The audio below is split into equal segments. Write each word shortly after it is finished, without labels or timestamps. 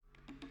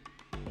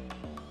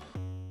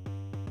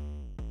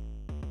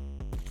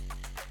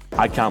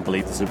I can't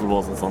believe the Super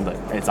Bowl's on Sunday.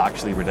 It's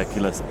actually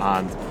ridiculous,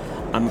 and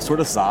I'm sort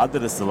of sad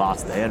that it's the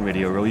last day on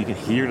Radio Row. You can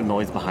hear the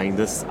noise behind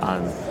us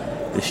and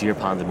the sheer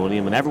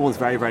pandemonium, and everyone's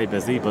very, very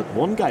busy, but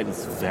one guy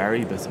that's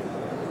very busy.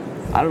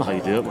 I don't know how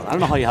you do it, man. I don't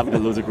know how you haven't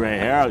got loads of grey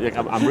hair. Like,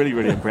 I'm really,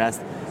 really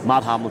impressed.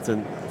 Matt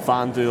Hamilton,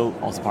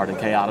 FanDuel, also part of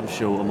the Kay Adams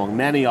show, among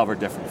many other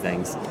different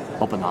things,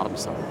 up in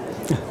Adams. So,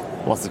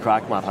 what's the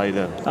crack, Matt? How you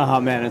doing? Oh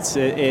man,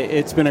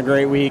 it's been a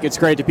great week. It's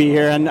great to be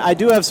here, and I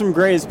do have some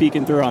greys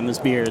peeking through on this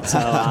beard, so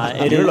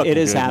it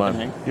is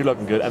happening. Man. You're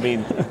looking good. I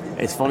mean,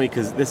 it's funny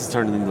because this is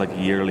turning into like a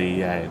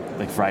yearly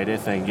like Friday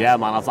thing. Yeah,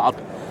 man.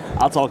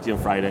 I'll talk to you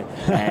on Friday.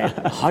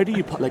 How do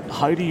you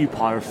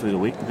power through the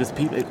week? Because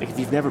people, if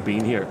you've never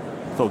been here,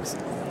 folks,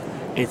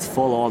 it's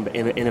full on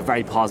in a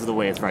very positive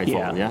way. It's very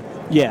fun, yeah.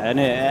 Yeah,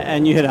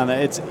 and you hit on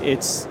that.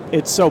 It's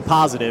so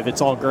positive.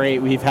 It's all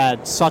great. We've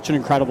had such an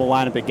incredible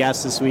lineup of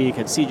guests this week.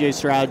 Had C.J.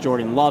 Stroud,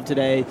 Jordan Love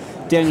today,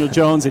 Daniel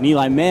Jones and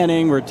Eli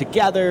Manning were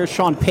together.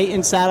 Sean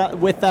Payton sat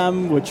with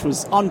them, which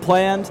was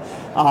unplanned,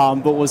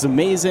 but was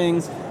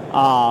amazing.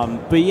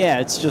 But yeah,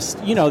 it's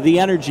just, the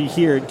energy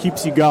here, it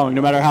keeps you going.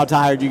 No matter how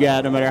tired you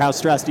get, no matter how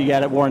stressed you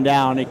get, worn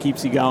down, it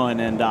keeps you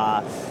going. And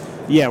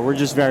yeah, we're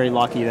just very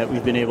lucky that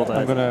we've been able to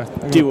I'm gonna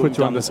put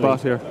you on the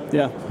spot here.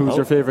 Yeah. Who's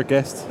your favorite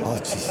guest? Oh,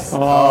 jeez.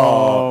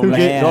 Oh,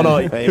 man.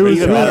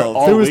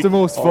 Who was the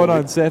most fun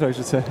on set, I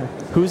should say?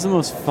 Who's the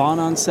most fun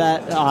on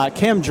set?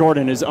 Cam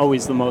Jordan is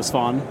always the most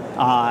fun.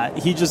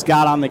 He just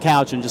got on the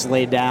couch and just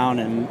laid down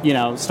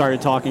and,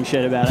 started talking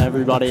shit about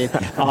everybody.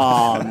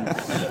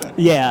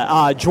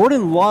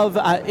 Jordan Love,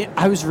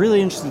 I was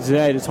really interested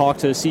today to talk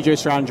to C.J.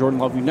 Stroud and Jordan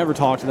Love. We've never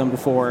talked to them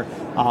before.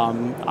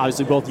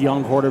 Obviously both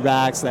young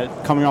quarterbacks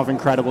that coming off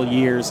incredible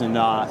years, and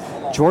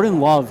Jordan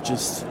Love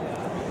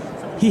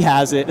he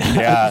has it.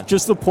 Yeah.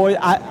 Just the point.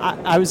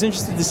 I was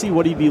interested to see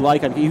what he'd be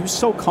like. He was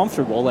so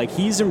comfortable. Like,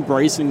 he's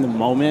embracing the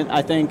moment,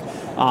 I think,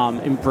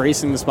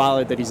 embracing the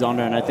spotlight that he's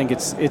under, and I think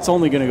it's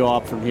only going to go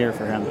up from here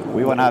for him.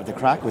 We want to have the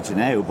crack with you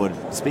now,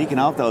 but speaking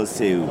of those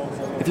two,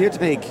 if you had to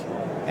pick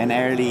an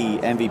early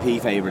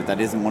MVP favourite that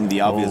isn't one of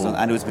the obvious ones,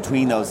 and it was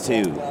between those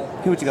two,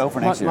 who would you go for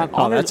next year?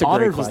 That's a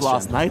great question. Was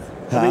last night.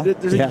 Huh? I mean,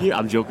 there's a year.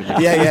 I'm joking.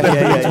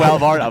 Yeah.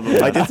 12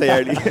 hours. I did say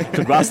early.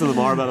 Congrats to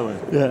Lamar, by the way.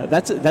 Yeah,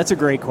 that's a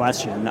great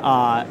question.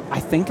 I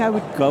think I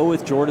would go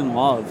with Jordan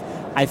Love.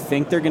 I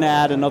think they're going to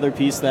add another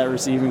piece to that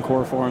receiving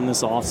core for him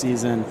this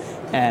offseason,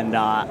 and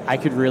I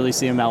could really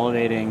see him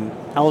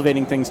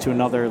elevating things to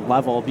another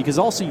level, because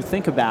also you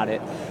think about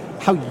it,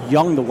 how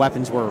young the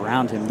weapons were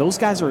around him. Those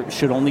guys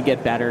should only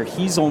get better.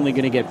 He's only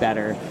going to get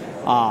better.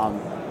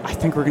 I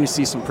think we're going to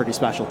see some pretty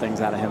special things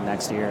out of him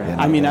next year.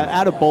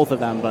 Out of both of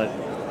them, but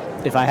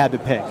if I had to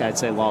pick, I'd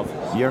say Love.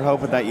 You're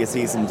hoping that you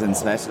see something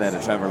special out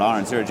of Trevor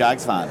Lawrence. You're a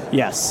Jags fan.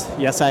 Yes,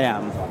 I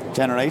am.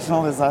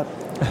 Generational, is that?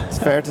 It's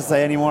fair to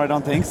say anymore? I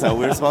don't think so.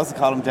 We were supposed to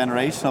call him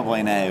generational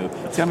by now.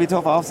 It's going to be a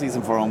tough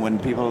off-season for him when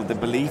the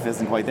belief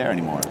isn't quite there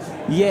anymore.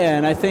 Yeah,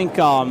 and I think,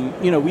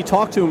 we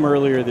talked to him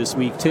earlier this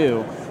week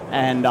too,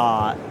 and,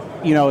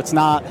 it's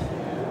not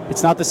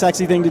the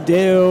sexy thing to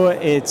do.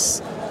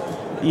 It's,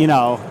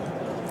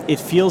 it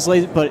feels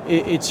like, but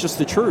it's just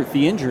the truth.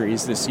 The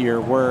injuries this year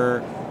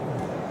were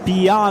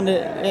beyond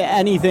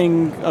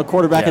anything a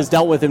quarterback has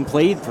dealt with and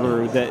played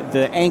through.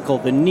 The ankle,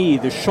 the knee,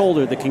 the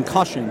shoulder, the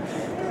concussion,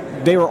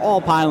 they were all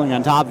piling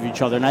on top of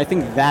each other, and I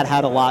think that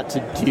had a lot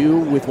to do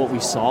with what we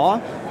saw.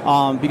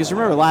 Because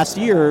remember, last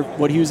year,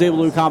 what he was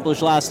able to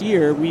accomplish last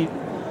year, we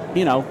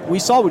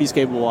saw what he's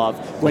capable of.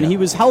 When he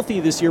was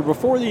healthy this year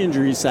before the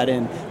injuries set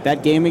in,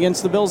 that game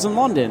against the Bills in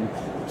London,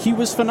 he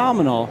was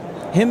phenomenal.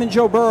 Him and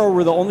Joe Burrow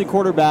were the only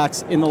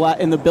quarterbacks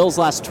in the Bills'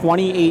 last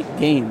 28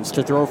 games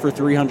to throw for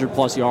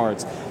 300-plus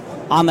yards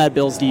on that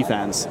Bills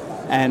defense.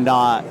 And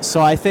so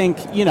I think,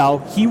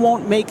 he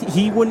wouldn't make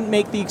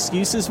the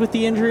excuses with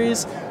the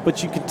injuries,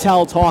 but you could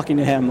tell talking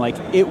to him, like,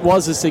 it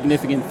was a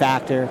significant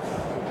factor.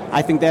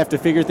 I think they have to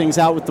figure things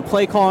out with the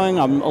play calling.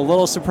 I'm a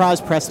little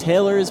surprised Press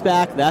Taylor is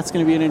back. That's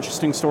going to be an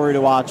interesting story to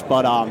watch,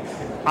 but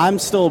I'm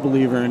still a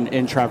believer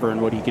in Trevor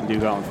and what he can do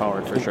going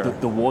forward, for sure.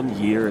 The 1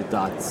 year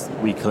that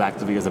we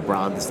collectively as a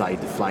brand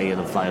decided to fly in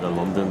and fly to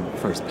London,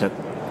 first pit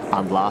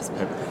and last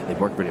pit, it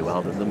worked pretty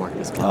well, didn't it,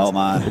 Marcus? Oh,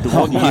 man. But the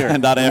 1 year,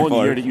 that one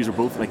year that you were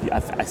both, like,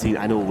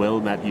 I know Will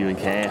met you and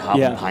Kay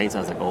having pints, I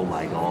was like, oh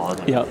my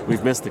God,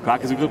 we've missed the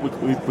crack, because we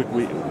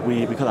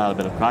could have had a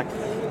bit of crack.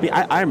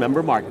 I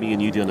remember, Mark, me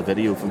and you doing a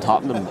video from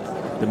Tottenham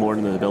the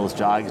morning of the Bills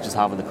Jags, just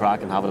having the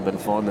crack and having a bit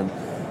of fun, and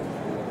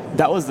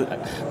that was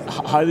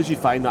how did you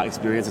find that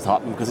experience at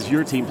Tottenham? Because it's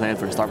your team playing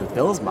for a start, but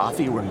Bills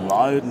Mafia were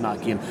loud in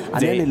that game,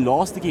 and then they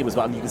lost the game as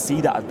well, and you can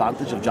see that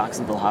advantage of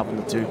Jacksonville having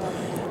the two.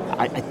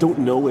 I don't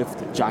know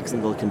if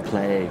Jacksonville can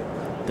play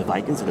the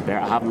Vikings or the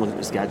Bears. I haven't looked at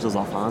their schedules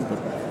offhand,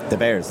 but the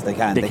Bears, they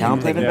can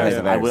play the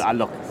Bears.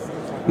 Look,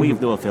 we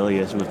have no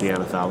affiliation with the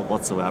NFL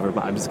whatsoever,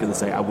 but I'm just going to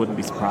say I wouldn't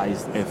be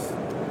surprised if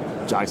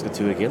Jags got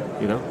two again,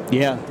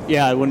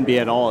 Yeah, I wouldn't be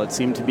at all. It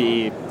seemed to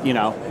be,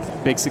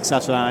 big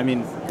success for them. I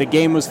mean, the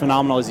game was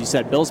phenomenal, as you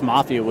said. Bills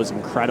Mafia was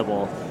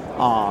incredible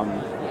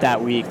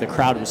that week. The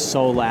crowd was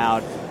so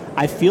loud.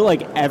 I feel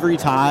like every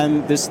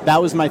time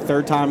that was my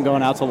third time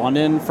going out to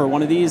London for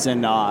one of these,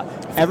 and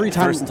every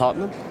time First in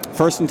Tottenham.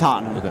 First in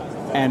Tottenham. Okay.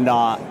 And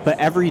but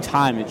every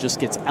time it just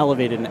gets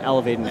elevated and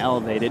elevated and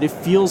elevated. It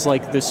feels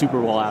like the Super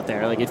Bowl out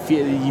there. Like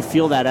you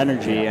feel that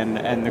energy,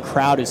 and the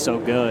crowd is so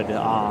good.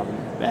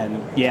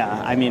 And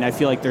yeah, I mean, I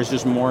feel like there's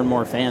just more and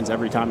more fans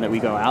every time that we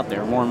go out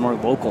there. More and more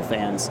local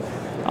fans.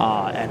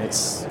 And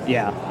it's,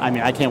 I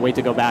mean, I can't wait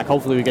to go back.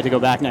 Hopefully we get to go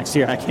back next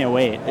year. I can't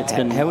wait.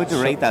 How would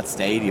you rate that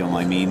stadium?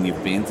 I mean,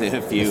 you've been to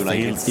a few, like,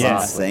 it's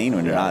insane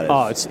when you're at it.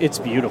 Oh, it's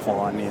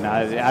beautiful. I mean,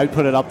 I would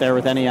put it up there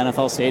with any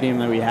NFL stadium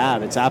that we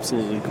have. It's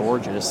absolutely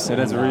gorgeous. It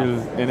has a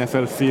real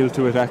NFL feel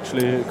to it,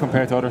 actually,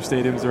 compared to other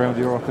stadiums around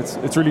Europe.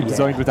 It's really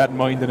designed with that in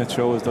mind, and it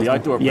shows, doesn't the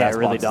outdoor it? press it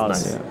really box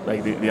does. is nice.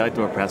 Like the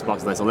outdoor press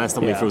box is nice, unless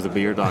somebody throws a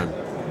beer down.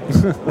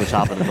 Which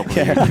happened a couple of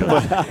years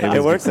ago.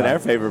 It works in our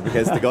favour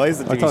because the guys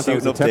that do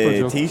shooting up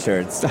the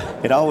T-shirts,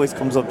 it always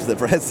comes up to the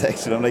press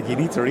section. I'm like, you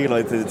need to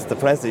realise that it's the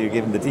press that you're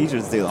giving the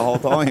T-shirts to the whole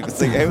time. It's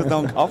like, I was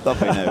done copped up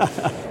by now.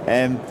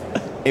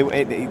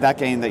 That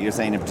game that you're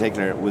saying in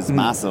particular was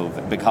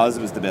massive because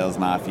it was the Bills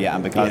Mafia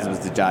and because it was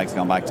the Jags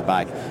going back to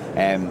back.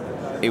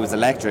 It was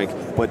electric,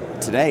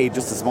 but today,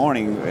 just this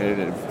morning,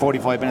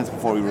 45 minutes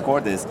before we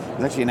record this, it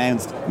was actually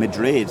announced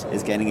Madrid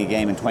is getting a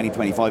game in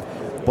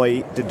 2025.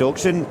 By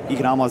deduction, you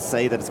can almost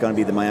say that it's going to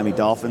be the Miami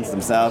Dolphins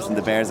themselves, and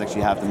the Bears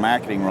actually have the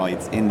marketing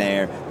rights in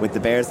there. With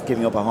the Bears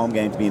giving up a home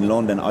game to be in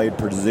London, I would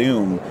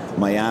presume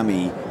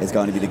Miami is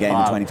going to be the game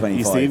in 2025.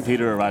 You've seen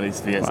Peter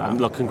O'Reilly's face. Wow.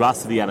 And look,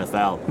 congrats to the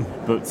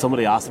NFL. But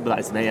somebody asked him about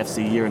it's an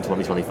AFC year in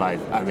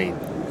 2025. I mean,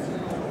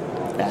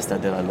 best I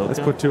did. Let's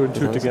put 2 and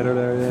 2 together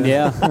there.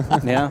 Yeah.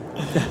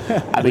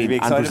 I mean,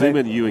 I'm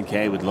presuming you and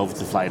Kay would love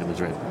to fly to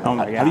Madrid. Oh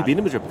my God. Have you been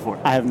to Madrid before?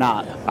 I have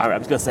not. All right, I'm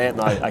just going to say it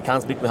now. I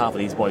can't speak on behalf of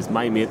these boys.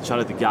 My mate, shout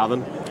out to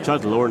Gavin, shout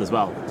out to Lauren as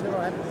well.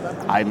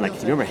 I'm like,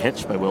 you remember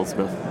Hitch by Will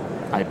Smith?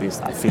 I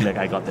feel like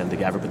I got them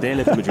together. But they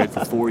lived in Madrid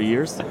for 5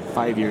 years.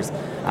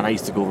 And I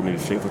used to go over maybe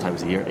 3 or 4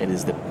 times a year. It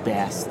is the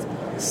best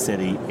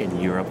city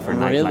in Europe for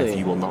nightlife.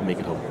 You will not make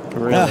it home.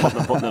 Really?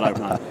 I'm putting it out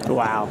now.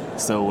 Wow.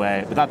 So,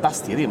 but that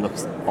stadium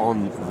looks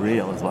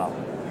unreal as well.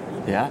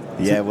 Yeah?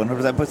 Yeah,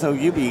 100%. But so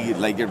you be,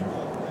 like, you're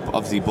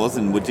obviously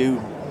buzzing. Would you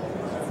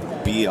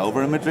be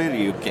over in Madrid? Are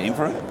you game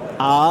for it?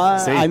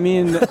 I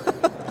mean,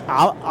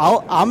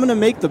 I'm going to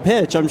make the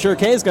pitch. I'm sure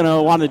Kay's going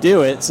to want to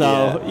do it.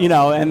 So, you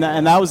know, and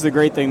that was the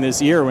great thing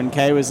this year when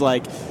Kay was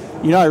like,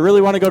 you know, I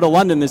really want to go to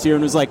London this year,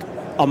 and it was like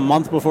a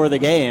month before the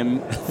game,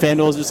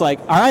 FanDuel was just like,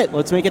 all right,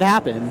 let's make it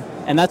happen.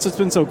 And that's what's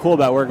been so cool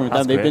about working with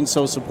them. They've been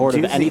so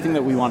supportive of anything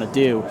that we want to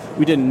do.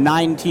 We did a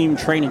 9-team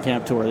training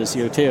camp tour this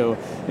year, too.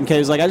 And Kay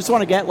was like, I just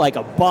want to get, like,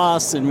 a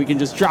bus, and we can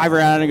just drive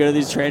around and go to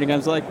these training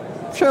camps. Like,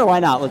 sure, why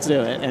not? Let's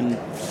do it. And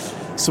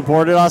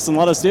supported us and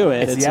let us do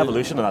it. It's the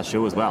evolution of that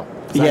show as well.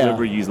 I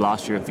remember you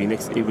last year in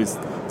Phoenix. It was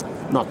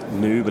not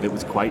new, but it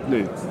was quite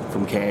new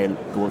from Kay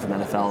going from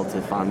NFL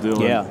to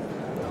FanDuel. Yeah.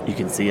 You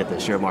can see it, the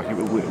share market.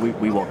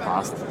 We walked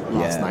past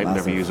last night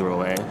whenever you were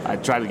away. I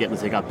tried to get him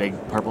to take that big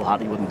purple hat.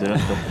 He wouldn't do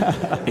it.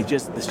 But it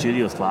just, the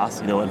studio's class,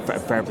 you know, and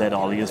fair play to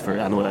all of you for,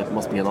 I know it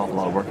must be an awful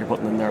lot of work you're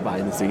putting in there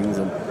behind the scenes,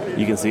 and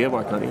you can see it,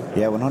 Mark, can't you?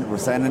 Yeah,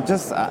 100%. And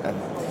just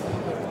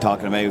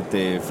talking about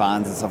the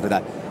fans and stuff like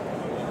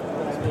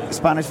that,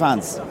 Spanish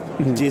fans,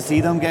 do you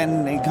see them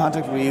getting in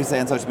contact with you, say,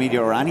 on social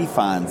media, or any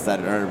fans that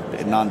are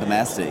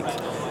non-domestic?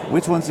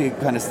 Which ones do you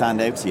kind of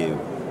stand out to you?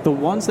 The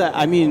ones that,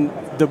 I mean,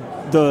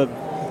 the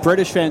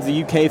British fans,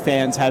 the UK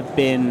fans have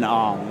been,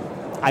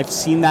 I've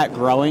seen that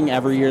growing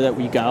every year that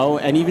we go,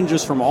 and even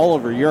just from all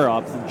over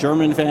Europe,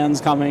 German fans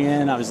coming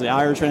in, obviously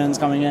Irish fans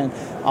coming in,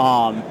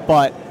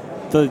 but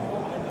the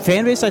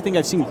fan base I think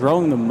I've seen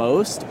growing the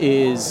most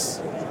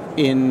is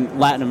in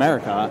Latin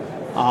America.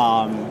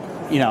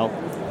 You know,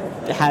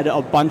 had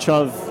a bunch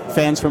of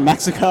fans from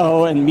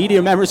Mexico and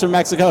media members from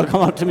Mexico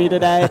come up to me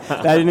today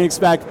that I didn't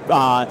expect.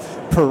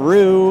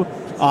 Peru,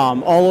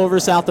 all over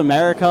South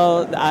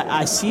America.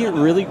 I see it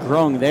really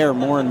growing there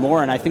more and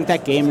more, and I think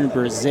that game in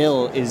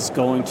Brazil is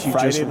going to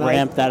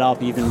ramp that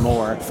up even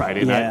more.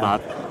 Friday night,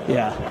 Matt.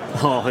 Yeah.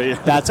 Oh,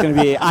 yeah. That's going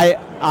to be...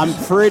 I'm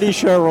pretty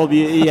sure we'll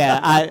be... Yeah,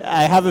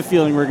 I have a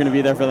feeling we're going to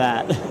be there for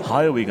that.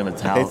 How are we going to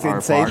tell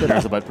our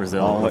partners about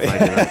Brazil?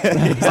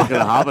 It's not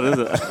going to happen, is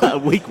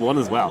it? Week 1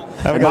 as well.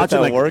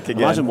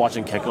 Imagine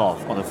watching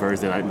kickoff on a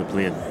Thursday night in the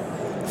plane,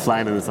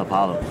 flying into Sao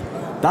Paulo.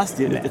 The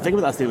thing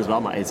about that stadium as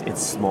well, Matt, is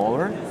it's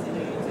smaller.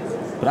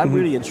 But I'm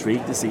really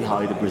intrigued to see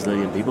how the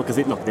Brazilian people, because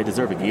they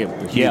deserve a game.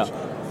 They're huge.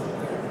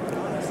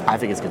 Yeah. I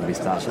think it's going to be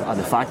special. And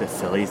the fact that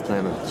Philly's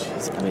playing,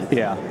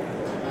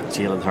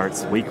 Jalen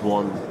Hurts, week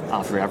 1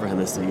 after everything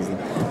this season.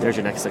 There's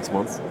your next 6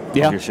 months of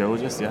your show,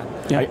 just. Are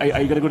you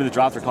going to go to the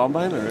draft or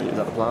combine, or is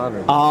that the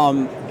plan?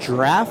 Or?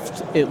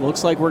 Draft, it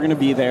looks like we're going to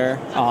be there.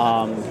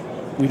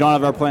 We don't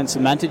have our plans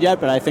cemented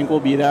yet, but I think we'll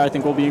be there. I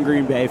think we'll be in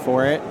Green Bay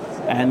for it.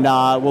 And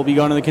we'll be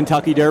going to the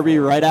Kentucky Derby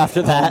right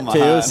after that,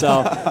 too.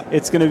 So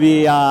it's going to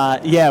be,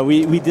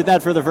 we did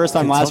that for the first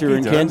time last year. We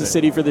were in Kansas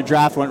City for the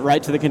draft, went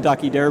right to the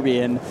Kentucky Derby.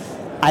 And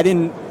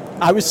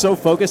I was so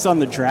focused on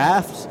the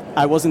draft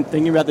I wasn't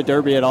thinking about the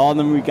Derby at all. And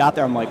then when we got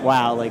there, I'm like,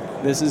 wow,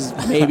 like this is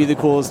maybe the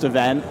coolest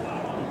event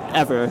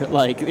ever.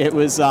 Like it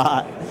was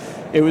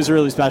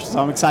really special. So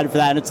I'm excited for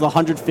that. And it's the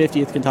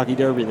 150th Kentucky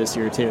Derby this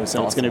year too.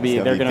 So it's going to be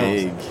they're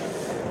going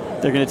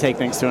to take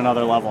things to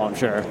another level, I'm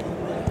sure.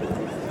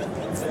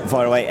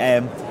 Far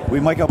away. We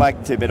might go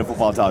back to a bit of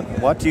football talk.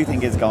 What do you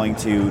think is going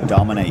to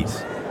dominate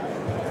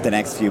the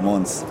next few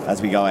months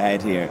as we go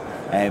ahead here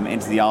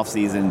into the off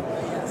season?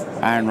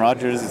 Aaron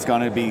Rodgers, it's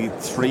going to be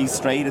 3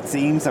 straight, it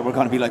seems, that we're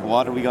going to be like,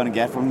 what are we going to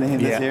get from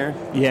him this year?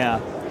 Yeah,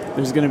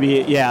 there's going to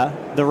be,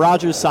 the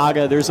Rodgers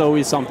saga, there's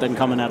always something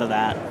coming out of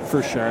that,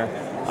 for sure.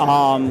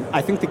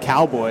 I think the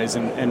Cowboys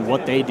and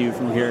what they do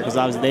from here, because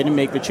obviously they didn't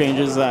make the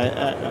changes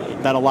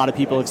that a lot of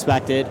people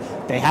expected.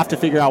 They have to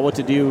figure out what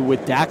to do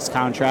with Dak's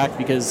contract,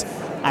 because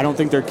I don't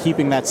think they're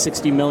keeping that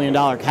 $60 million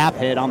cap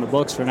hit on the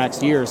books for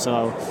next year,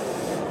 so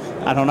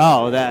I don't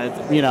know.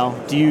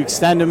 Do you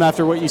extend him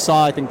after what you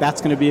saw? I think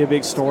that's going to be a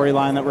big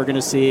storyline that we're going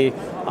to see.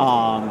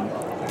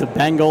 The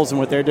Bengals and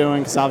what they're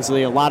doing, because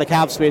obviously a lot of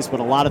cap space,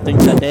 but a lot of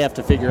things that they have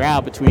to figure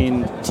out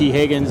between T.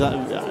 Higgins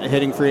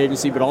hitting free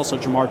agency, but also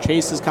Jamar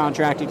Chase's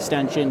contract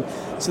extension.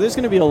 So there's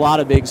going to be a lot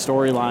of big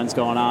storylines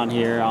going on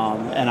here.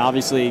 And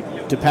obviously,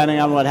 depending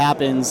on what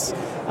happens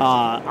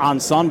on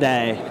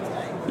Sunday,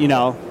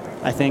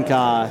 I think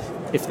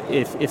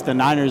if the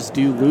Niners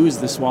do lose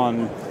this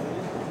one,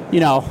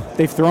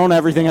 they've thrown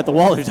everything at the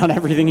wall. They've done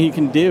everything you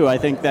can do. I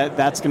think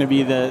that's going to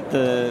be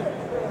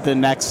the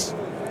next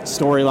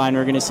storyline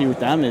we're going to see with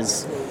them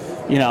is,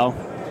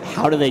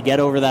 how do they get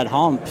over that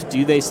hump?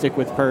 Do they stick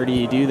with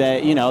Purdy? Do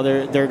they,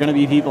 there are going to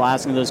be people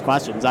asking those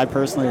questions. I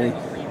personally,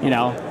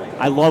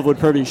 I love what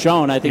Purdy's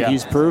shown. I think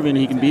he's proven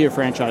he can be a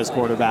franchise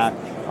quarterback.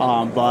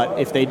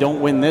 But if they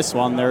don't win this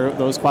one,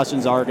 those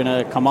questions are going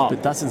to come up.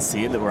 But that's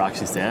insane that we're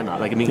actually saying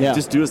that.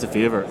 Just do us a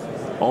favor.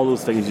 All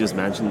those things you just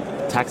mentioned,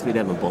 text me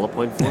them in bullet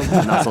point form,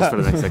 and that's us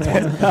for the next 6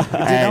 months. Do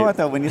you know what,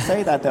 though? When you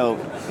say that, though,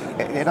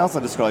 it also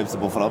describes the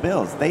Buffalo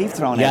Bills. They've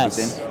thrown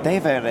everything.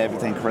 They've had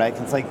everything correct.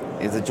 It's like,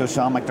 is it just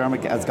Sean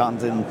McDermott has gotten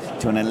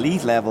to an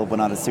elite level, but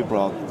not a Super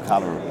Bowl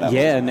caliber level?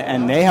 Yeah,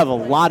 and they have a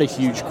lot of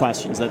huge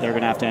questions that they're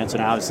going to have to answer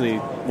now. Obviously,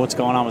 what's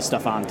going on with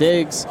Stephon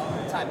Diggs,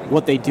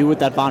 what they do with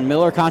that Von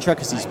Miller contract,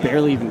 because he's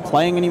barely even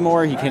playing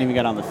anymore. He can't even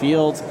get on the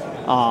field.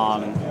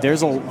 There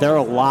are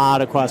a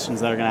lot of questions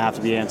that are going to have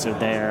to be answered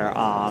there,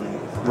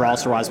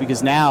 roster-wise,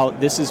 because now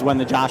this is when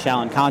the Josh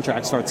Allen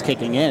contract starts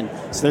kicking in.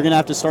 So they're going to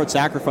have to start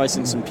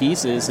sacrificing some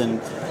pieces, and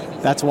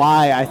that's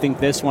why I think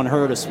this one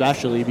hurt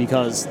especially,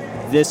 because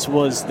this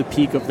was the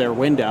peak of their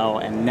window,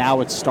 and now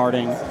it's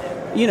starting.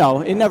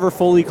 It never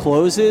fully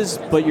closes,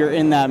 but you're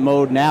in that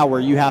mode now where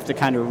you have to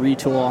kind of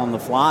retool on the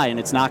fly, and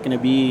it's not going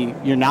to be,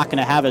 you're not going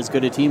to have as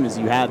good a team as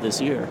you had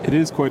this year. It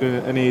is quite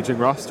an aging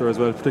roster as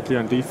well, particularly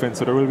on defense,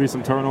 so there will be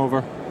some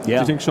turnover. Yeah. Do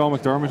you think Sean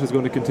McDermott is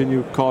going to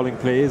continue calling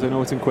plays? I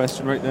know it's in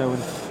question right now,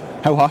 and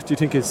how hot do you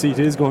think his seat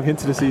is going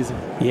into the season?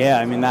 Yeah,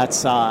 I mean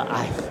that's,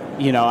 I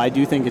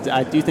do think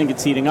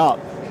it's heating up.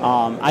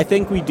 I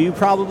think we do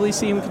probably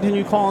see him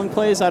continue calling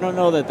plays. I don't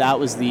know that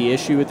was the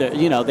issue with it.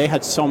 They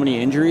had so many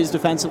injuries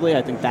defensively.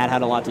 I think that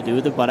had a lot to do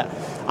with it. But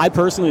I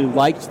personally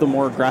liked the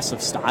more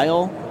aggressive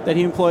style that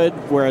he employed,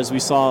 whereas we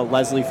saw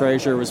Leslie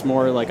Frazier was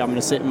more like, I'm going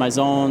to sit in my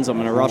zones, I'm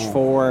going to rush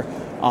for.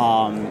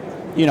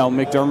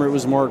 McDermott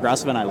was more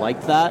aggressive, and I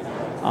liked that.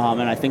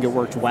 And I think it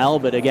worked well.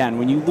 But again,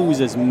 when you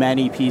lose as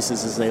many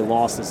pieces as they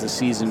lost as the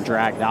season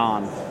dragged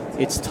on,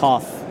 it's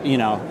tough.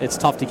 It's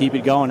tough to keep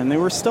it going. And they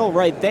were still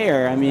right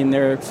there. I mean,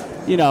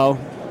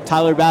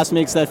 Tyler Bass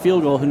makes that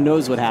field goal. Who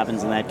knows what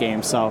happens in that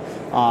game? So,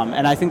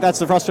 and I think that's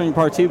the frustrating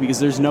part, too, because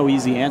there's no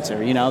easy answer.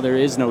 There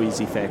is no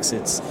easy fix.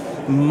 It's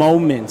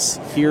moments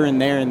here and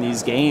there in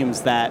these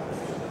games that,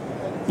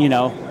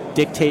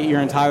 dictate your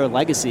entire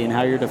legacy and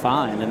how you're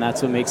defined. And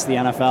that's what makes the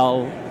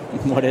NFL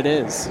what it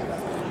is.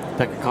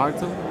 Pick a card,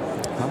 though?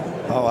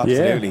 Oh,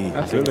 absolutely. Yeah,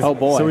 absolutely. Oh,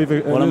 boy. So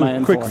we've what am I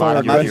in quick for?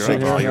 fire question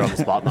you're here. on the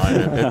spot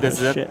now. This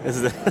is it.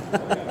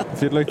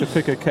 If you'd like to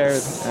pick a card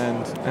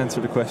and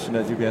answer the question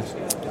that you get.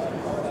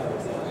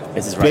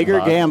 This is Bigger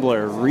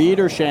gambler, Reed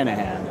or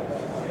Shanahan?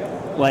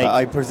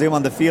 I presume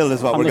on the field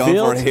is what we're going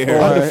for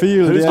here. On the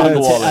field,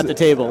 at the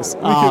tables.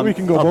 We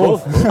can go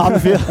both. On the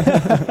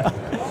field.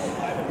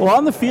 Well,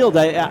 on the field,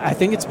 I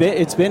think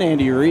it's been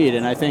Andy Reid,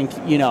 and I think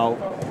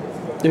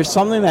there's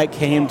something that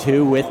came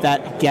to with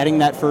that getting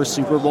that first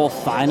Super Bowl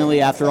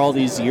finally after all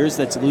these years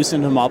that's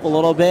loosened him up a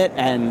little bit,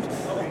 and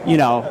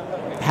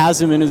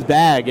has him in his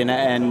bag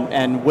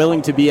and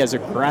willing to be as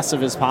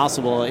aggressive as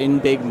possible in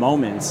big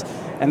moments.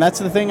 And that's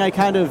the thing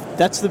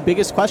that's the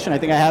biggest question I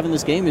think I have in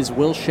this game is,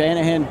 will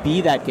Shanahan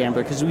be that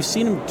gambler? Because we've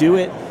seen him do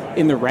it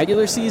in the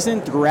regular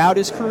season throughout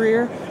his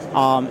career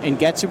and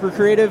get super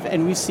creative.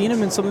 And we've seen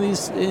him in some of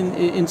these,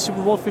 in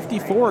Super Bowl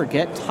 54,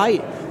 get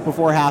tight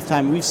before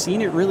halftime. We've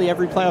seen it really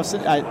every playoff.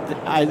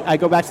 I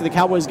go back to the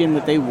Cowboys game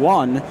that they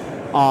won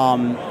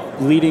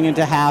leading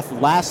into half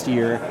last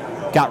year,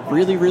 got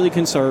really, really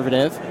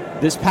conservative,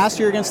 this past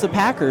year against the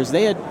Packers,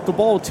 they had the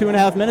ball with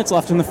 2.5 minutes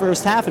left in the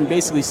first half and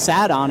basically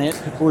sat on it.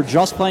 We're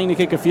just playing to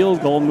kick a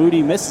field goal.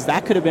 Moody misses.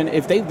 That could have been,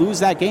 if they lose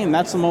that game,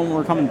 that's the moment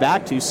we're coming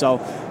back to. So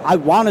I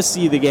want to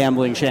see the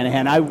gambling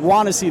Shanahan. I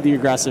want to see the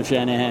aggressive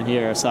Shanahan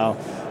here. So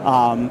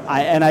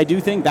I do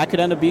think that could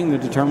end up being the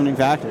determining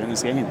factor in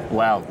this game.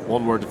 Wow.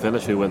 One word to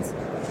finish. Who wins?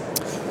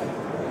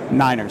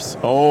 Niners.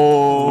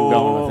 Oh, I'm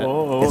going with it.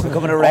 It's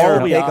becoming a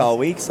rare pick all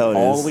week, so it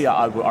is.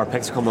 Our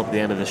picks are coming up at the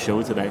end of the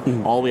show today.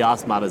 All we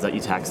ask, Matt, is that you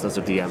text us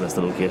or DM us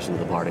the location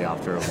of the party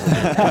after.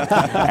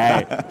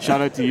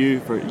 Shout out to you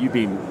for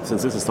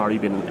since this has started,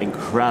 you've been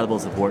incredible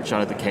support.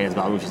 Shout out to Kay as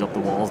well, she's up the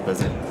walls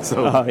busy.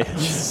 So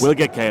we'll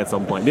get Kay at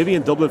some point. Maybe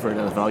in Dublin for an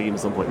NFL game at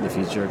some point in the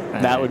future.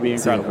 That would be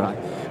incredible.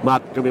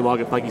 Matt, Grimmy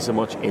Morgan, thank you so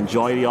much.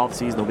 Enjoy the off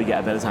season. Hope we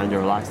get a bit of time to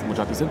relax, and we'll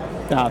talk to you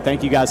soon.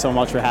 Thank you guys so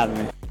much for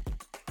having me.